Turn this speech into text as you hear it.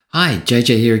Hi,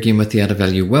 JJ here again with The Art of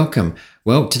Value. Welcome.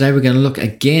 Well, today we're going to look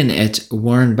again at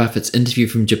Warren Buffett's interview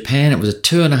from Japan. It was a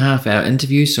 2.5-hour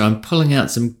interview, so I'm pulling out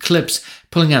some clips,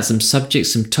 pulling out some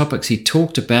subjects, some topics he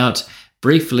talked about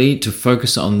briefly to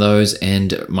focus on those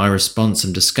and my response,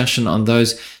 some discussion on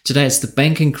those. Today it's the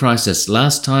banking crisis.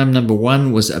 Last time, number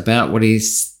one was about what he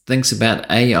thinks about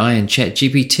AI and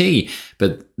ChatGPT,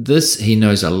 but this, he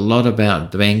knows a lot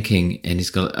about banking and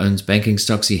owns banking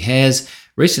stocks. He has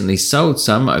recently sold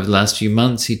some over the last few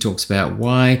months. He talks about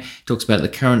why, he talks about the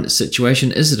current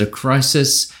situation. Is it a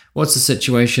crisis? What's the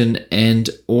situation? And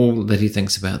all that he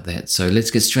thinks about that. So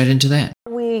let's get straight into that.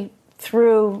 Are we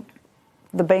through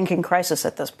the banking crisis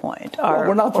at this point? Well,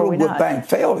 we're not through with bank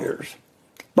failures,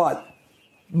 but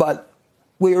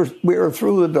we are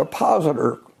through the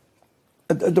depositor.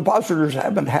 The depositors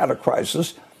haven't had a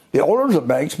crisis. The owners of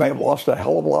banks may have lost a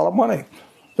hell of a lot of money.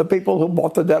 The people who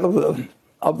bought the debt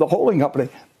of the holding company,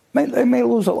 they may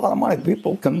lose a lot of money.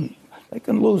 People can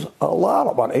lose a lot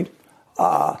of money,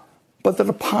 but the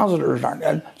depositors aren't.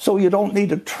 And so you don't need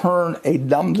to turn a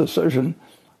dumb decision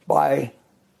by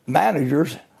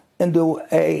managers into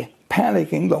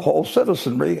panicking the whole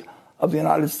citizenry of the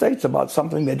United States about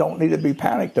something they don't need to be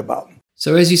panicked about.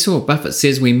 So as you saw, Buffett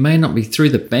says we may not be through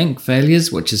the bank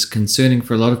failures, which is concerning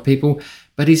for a lot of people,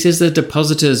 but he says that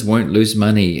depositors won't lose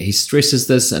money. He stresses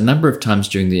this a number of times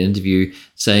during the interview,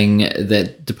 saying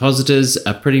that depositors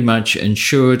are pretty much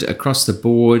insured across the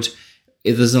board.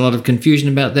 There's a lot of confusion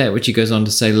about that, which he goes on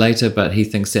to say later, but he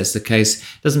thinks that's the case.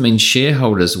 Doesn't mean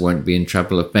shareholders won't be in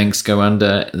trouble if banks go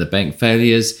under, the bank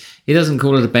failures. He doesn't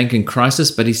call it a banking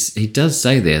crisis, but he does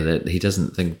say there that he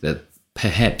doesn't think that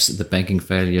perhaps the banking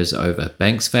failure is over.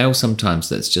 Banks fail sometimes.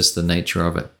 That's just the nature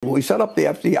of it. We set up the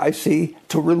FDIC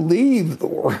to relieve the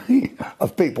worry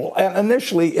of people. And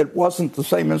initially, it wasn't the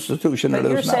same institution but it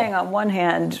is now. You're saying on one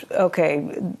hand,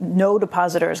 okay, no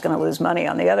depositor is going to lose money.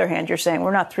 On the other hand, you're saying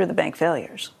we're not through the bank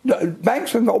failures.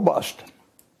 Banks can go bust,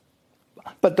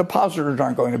 but depositors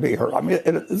aren't going to be hurt. I mean,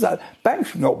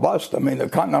 banks can go bust. I mean, the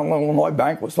Continental Illinois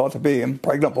Bank was thought to be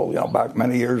impregnable, back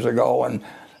many years ago. And,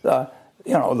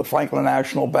 the Franklin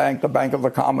National Bank, the Bank of the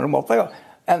Commonwealth,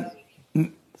 and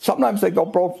sometimes they go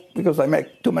broke because they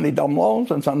make too many dumb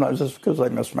loans, and sometimes it's because they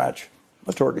mismatch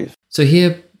maturities. So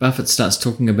here, Buffett starts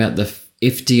talking about the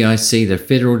FDIC, the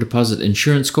Federal Deposit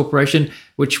Insurance Corporation,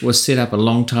 which was set up a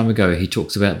long time ago. He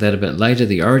talks about that a bit later,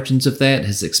 the origins of that,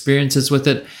 his experiences with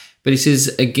it. But he says,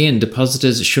 again,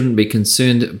 depositors shouldn't be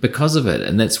concerned because of it,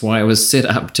 and that's why it was set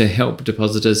up to help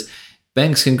depositors.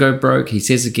 Banks can go broke. He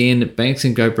says again, banks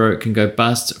can go broke, can go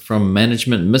bust from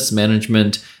management,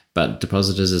 mismanagement, but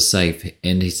depositors are safe.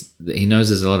 And he knows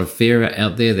there's a lot of fear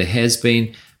out there. There has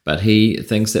been, but he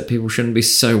thinks that people shouldn't be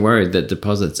so worried that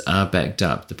deposits are backed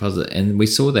up. And we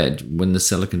saw that when the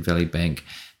Silicon Valley Bank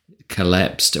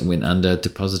collapsed and went under.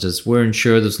 Depositors were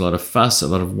insured. There's a lot of fuss, a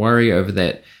lot of worry over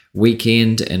that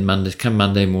weekend. And come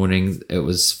Monday morning, it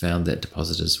was found that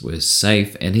depositors were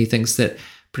safe. And he thinks that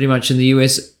pretty much in the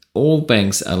US, all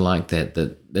banks are like that.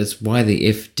 That's why the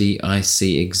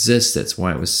FDIC exists. That's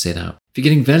why it was set up. If you're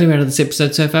getting value out of this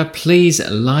episode so far, please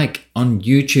like on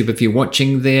YouTube. If you're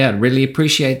watching there, I'd really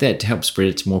appreciate that to help spread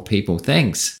it to more people.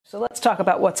 Thanks. So let's talk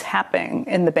about what's happening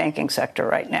in the banking sector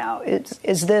right now.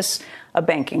 Is this a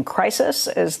banking crisis?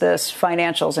 Is this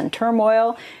financials in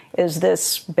turmoil? Is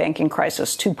this banking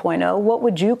crisis 2.0? What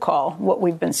would you call what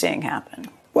we've been seeing happen?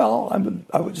 Well,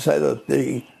 I would say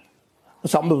that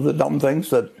some of the dumb things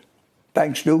that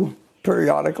banks do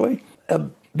periodically have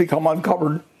become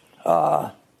uncovered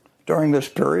during this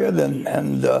period.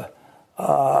 And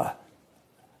as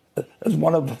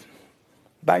one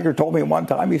banker told me one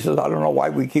time, he says, I don't know why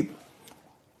we keep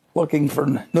looking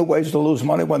for new ways to lose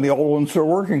money when the old ones are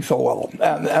working so well.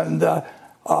 And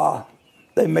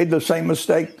they made the same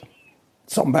mistake,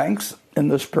 some banks, in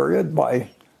this period by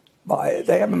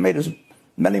they haven't made as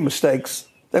many mistakes.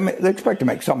 They expect to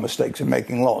make some mistakes in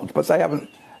making loans, but they haven't,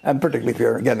 and particularly if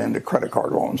you're getting into credit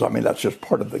card loans, I mean, that's just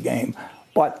part of the game.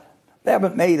 But they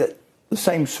haven't made the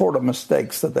same sort of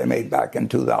mistakes that they made back in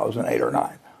 2008 or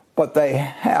 9. But they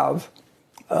have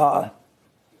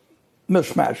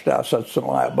mismatched assets and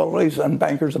liabilities, and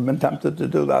bankers have been tempted to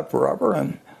do that forever,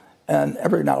 and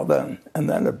every now and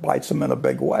then it bites them in a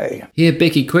big way. Here,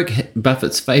 Becky Quick,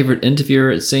 Buffett's favorite interviewer,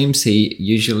 it seems. He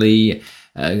usually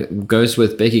goes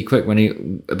with Becky Quick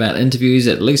about interviews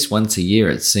at least once a year,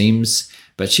 it seems.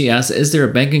 But she asks, is there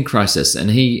a banking crisis?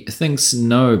 And he thinks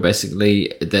no,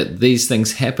 basically, that these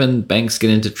things happen, banks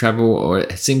get into trouble, or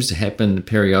it seems to happen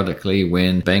periodically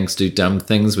when banks do dumb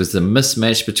things with the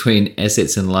mismatch between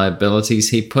assets and liabilities,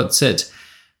 he puts it.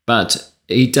 But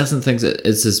he doesn't think that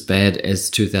it's as bad as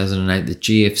 2008, the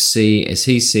GFC, as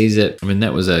he sees it. I mean,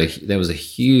 that was a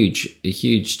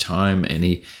huge time,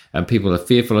 and people are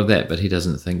fearful of that, but he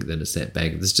doesn't think that it's that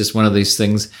bad. It's just one of these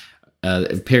things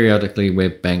periodically where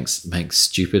banks make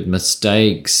stupid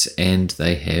mistakes, and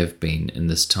they have been in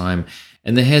this time.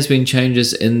 And there has been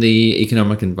changes in the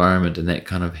economic environment, and that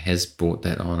kind of has brought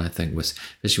that on, I think,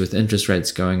 especially with interest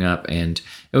rates going up. And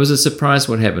it was a surprise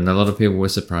what happened. A lot of people were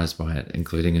surprised by it,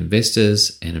 including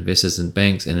investors and investors in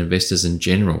banks and investors in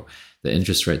general. The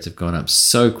interest rates have gone up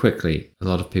so quickly. A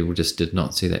lot of people just did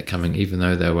not see that coming, even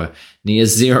though they were near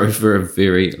zero for a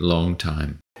very long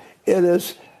time. It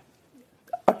is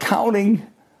accounting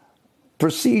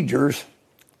procedures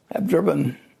have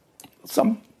driven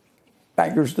some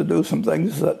bankers to do some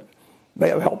things that may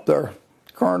have helped their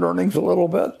current earnings a little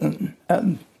bit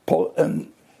and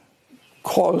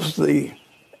caused the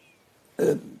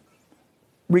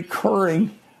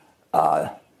recurring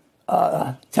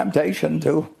temptation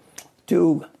to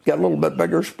get a little bit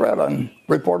bigger spread and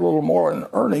report a little more in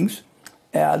earnings,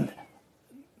 and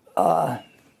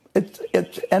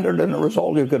it entered in a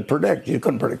result you could predict. You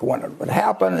couldn't predict when it would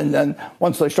happen, and then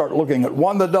once they start looking at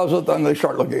one that does it, then they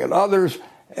start looking at others,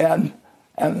 and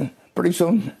pretty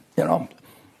soon,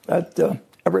 that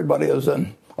everybody is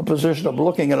in a position of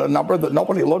looking at a number that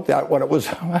nobody looked at when it was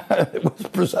it was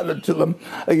presented to them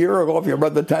a year ago. If you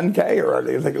read the 10K or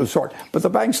anything of the sort, but the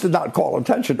banks did not call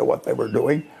attention to what they were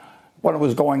doing when it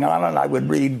was going on, and I would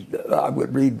read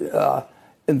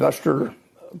investor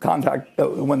contact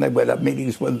when they would have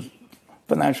meetings with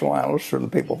financial analysts or the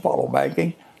people who follow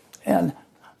banking, and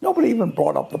nobody even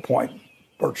brought up the point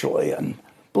virtually. And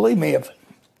believe me, if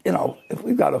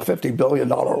we've got a $50 billion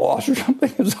loss or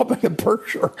something at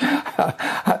Berkshire,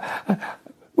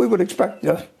 we would expect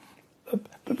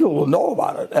people to know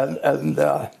about it. And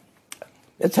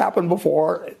it's happened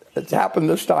before. It's happened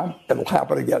this time. It'll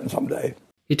happen again someday.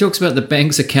 He talks about the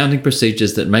bank's accounting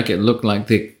procedures that make it look like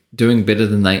they're doing better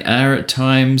than they are at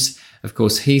times. Of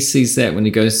course, he sees that when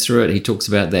he goes through it. He talks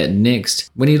about that next.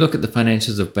 When you look at the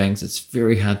financials of banks, it's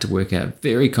very hard to work out,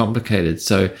 very complicated.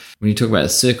 So when you talk about a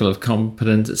circle of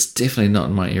competence, it's definitely not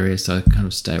in my area, so I kind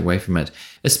of stay away from it,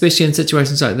 especially in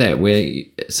situations like that where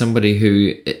somebody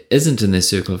who isn't in their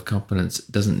circle of competence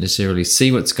doesn't necessarily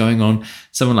see what's going on.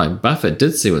 Someone like Buffett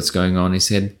did see what's going on. He's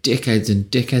had decades and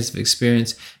decades of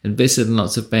experience, invested in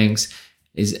lots of banks,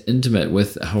 is intimate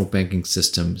with the whole banking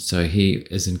system, so he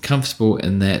is comfortable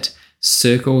in that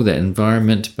circle, that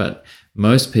environment, but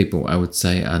most people, I would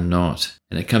say, are not.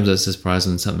 And it comes as a surprise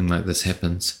when something like this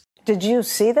happens. Did you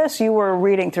see this? You were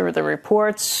reading through the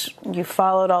reports. You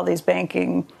followed all these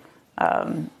banking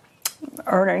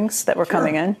earnings that were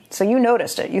coming in. So you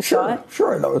noticed it. You saw it?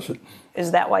 Sure, I noticed it. Is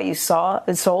that why you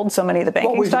sold so many of the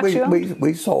banking stocks you owned?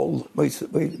 We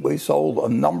sold a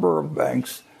number of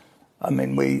banks. I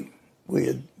mean, we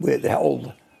had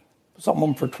held some of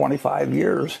them for 25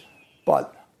 years,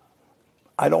 but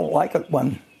I don't like it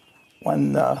when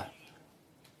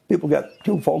people get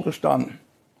too focused on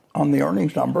the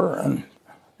earnings number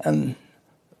and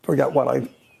forget what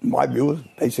my view is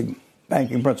basic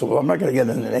banking principles. I'm not going to get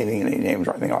into naming any names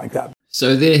or anything like that.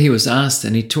 So there he was asked,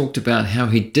 and he talked about how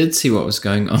he did see what was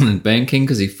going on in banking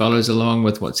because he follows along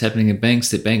with what's happening in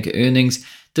banks, their bank earnings,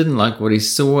 didn't like what he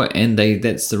saw, and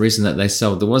that's the reason that they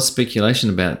sold. There was speculation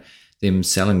about them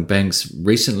selling banks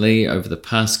recently over the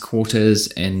past quarters,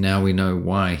 and now we know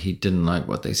why. He didn't like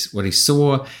what he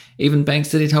saw, even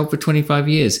banks that he'd held for 25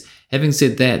 years. Having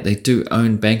said that, they do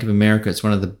own Bank of America. It's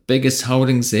one of the biggest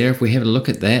holdings there. If we have a look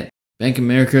at that, Bank of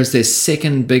America is their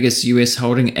second biggest US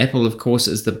holding. Apple, of course,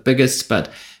 is the biggest,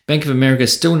 but Bank of America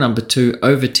is still number 2,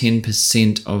 over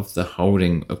 10% of the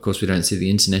holding. Of course, we don't see the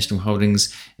international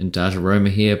holdings in Data Roma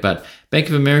here, but Bank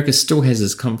of America still has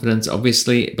its confidence,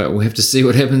 obviously, but we'll have to see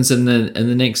what happens in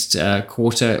the next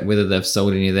quarter, whether they've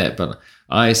sold any of that. But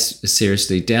I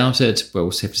seriously doubt it, but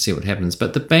we'll have to see what happens.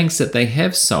 But the banks that they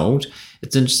have sold,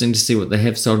 it's interesting to see what they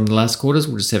have sold in the last quarters.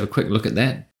 We'll just have a quick look at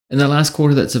that. In the last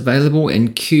quarter that's available in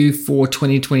Q4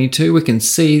 2022, we can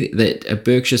see that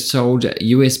Berkshire sold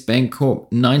US Bank Corp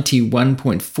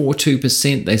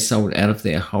 91.42%. They sold out of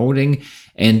their holding,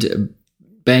 and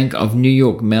Bank of New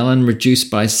York Mellon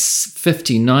reduced by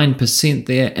 59%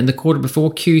 there. And the quarter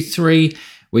before Q3,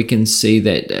 we can see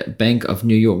that Bank of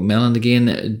New York Mellon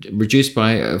again reduced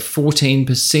by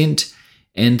 14%.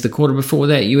 And the quarter before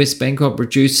that, US Bank Corp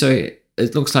reduced. So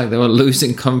it looks like they were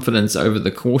losing confidence over the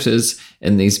quarters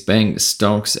in these bank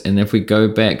stocks. And if we go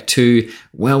back to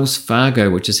Wells Fargo,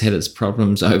 which has had its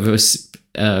problems over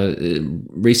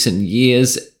recent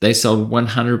years, they sold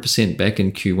 100% back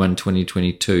in Q1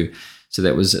 2022. So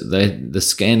that was the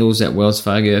scandals at Wells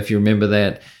Fargo, if you remember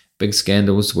that. Big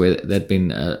scandals where they'd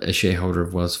been a shareholder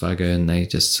of Wells Fargo and they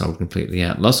just sold completely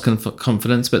out. Lost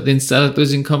confidence, but then started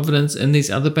losing confidence in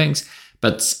these other banks.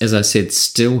 But as I said,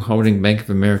 still holding Bank of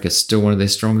America, still one of their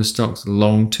strongest stocks,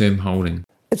 long-term holding.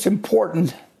 It's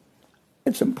important.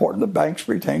 It's important that banks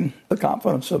retain the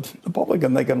confidence of the public,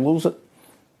 and they can lose it,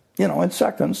 in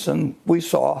seconds. And we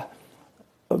saw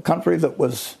a country that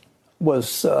was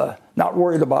not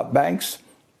worried about banks,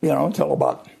 until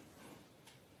about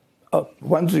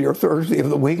Wednesday or Thursday of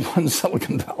the week when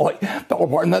Silicon Valley fell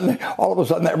apart. And then all of a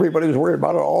sudden, everybody was worried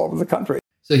about it all over the country.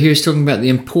 So here's talking about the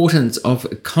importance of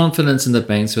confidence in the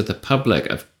banks with the public,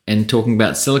 and talking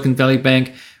about Silicon Valley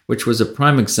Bank, which was a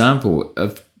prime example.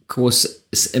 Of course,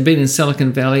 being in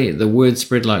Silicon Valley, the word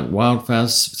spread like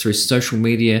wildfires through social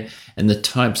media and the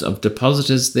types of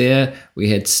depositors there. We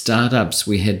had startups,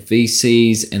 we had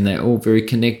VCs, and they're all very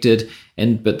connected.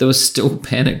 But there was still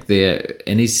panic there.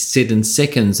 And he said in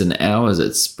seconds and hours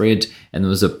it spread, and there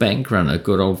was a bank run, a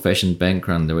good old-fashioned bank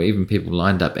run. There were even people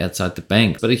lined up outside the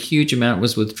bank. But a huge amount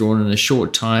was withdrawn in a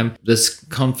short time. This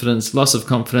loss of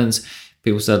confidence,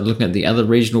 people started looking at the other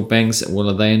regional banks. Well,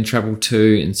 are they in trouble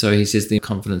too? And so he says the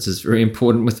confidence is very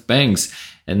important with banks.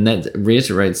 And that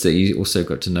reiterates that you also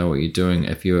got to know what you're doing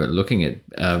if you're looking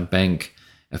at bank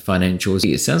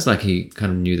financials. It sounds like he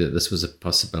kind of knew that this was a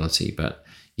possibility, but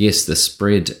yes, the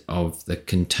spread of the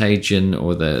contagion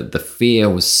or the fear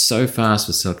was so fast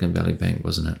with Silicon Valley Bank,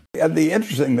 wasn't it? And the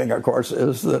interesting thing, of course,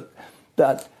 is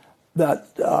that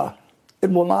it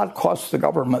will not cost the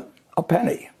government a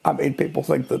penny. I mean, people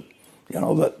think that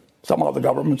that somehow the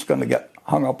government's going to get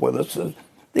hung up with us.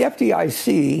 The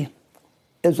FDIC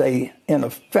is in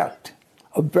effect,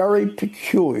 a very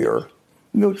peculiar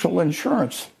mutual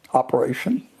insurance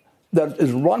operation that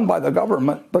is run by the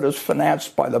government but is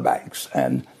financed by the banks.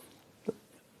 And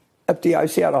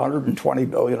FDIC had $120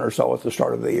 billion or so at the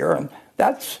start of the year, and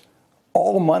that's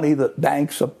all money that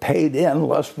banks have paid in,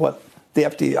 less what the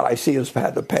FDIC has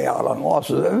had to pay out on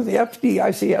losses. If the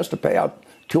FDIC has to pay out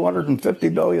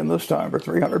 $250 billion this time or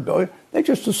 $300 billion, they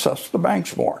just assess the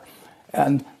banks more.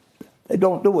 And they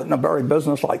don't do it in a very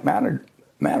business-like manner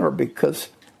because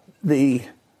the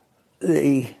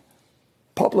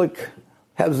public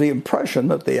has the impression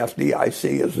that the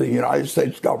FDIC is the United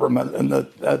States government and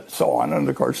that so on. And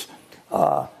of course,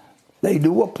 they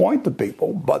do appoint the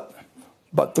people, but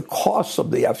the costs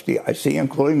of the FDIC,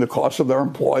 including the cost of their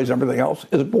employees and everything else,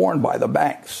 is borne by the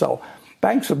banks. So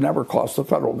banks have never cost the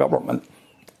federal government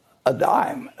a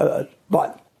dime.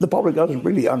 But the public doesn't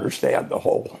really understand the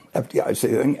whole FDIC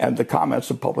thing, and the comments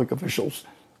of public officials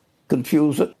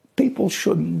confuse it. People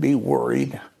shouldn't be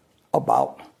worried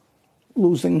about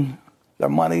losing their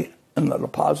money and the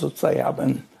deposits they have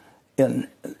in an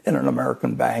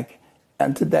American bank.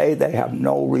 And today they have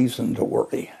no reason to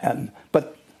worry.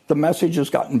 But the message has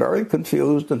gotten very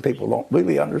confused, and people don't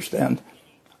really understand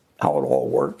how it all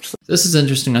works. This is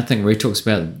interesting, I think, where he talks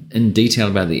about in detail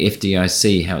about the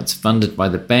FDIC, how it's funded by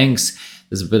the banks.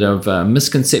 There's a bit of a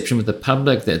misconception with the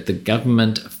public that the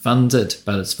government funds it,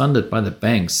 but it's funded by the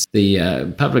banks.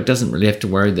 The public doesn't really have to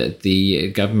worry that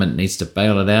the government needs to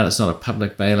bail it out. It's not a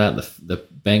public bailout. The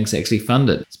banks actually fund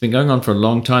it. It's been going on for a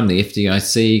long time. The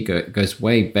FDIC goes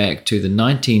way back to the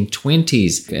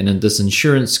 1920s, and in this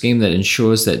insurance scheme that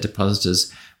ensures that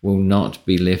depositors will not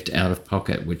be left out of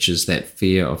pocket, which is that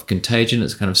fear of contagion.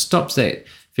 It kind of stops that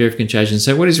fear of contagion.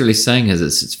 So what he's really saying is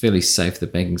it's fairly safe, the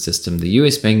banking system, the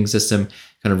US banking system,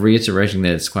 kind of reiterating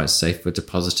that it's quite safe for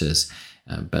depositors.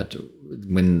 But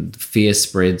when fear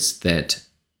spreads, that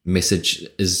message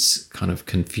is kind of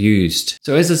confused.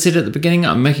 So as I said at the beginning,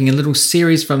 I'm making a little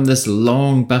series from this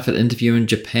long Buffett interview in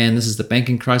Japan. This is the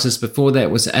banking crisis. Before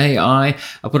that was AI.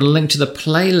 I'll put a link to the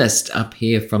playlist up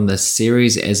here from this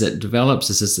series as it develops.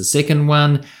 This is the second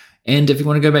one. And if you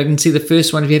want to go back and see the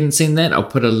first one, if you haven't seen that, I'll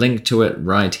put a link to it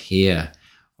right here.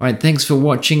 All right, thanks for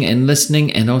watching and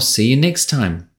listening, and I'll see you next time.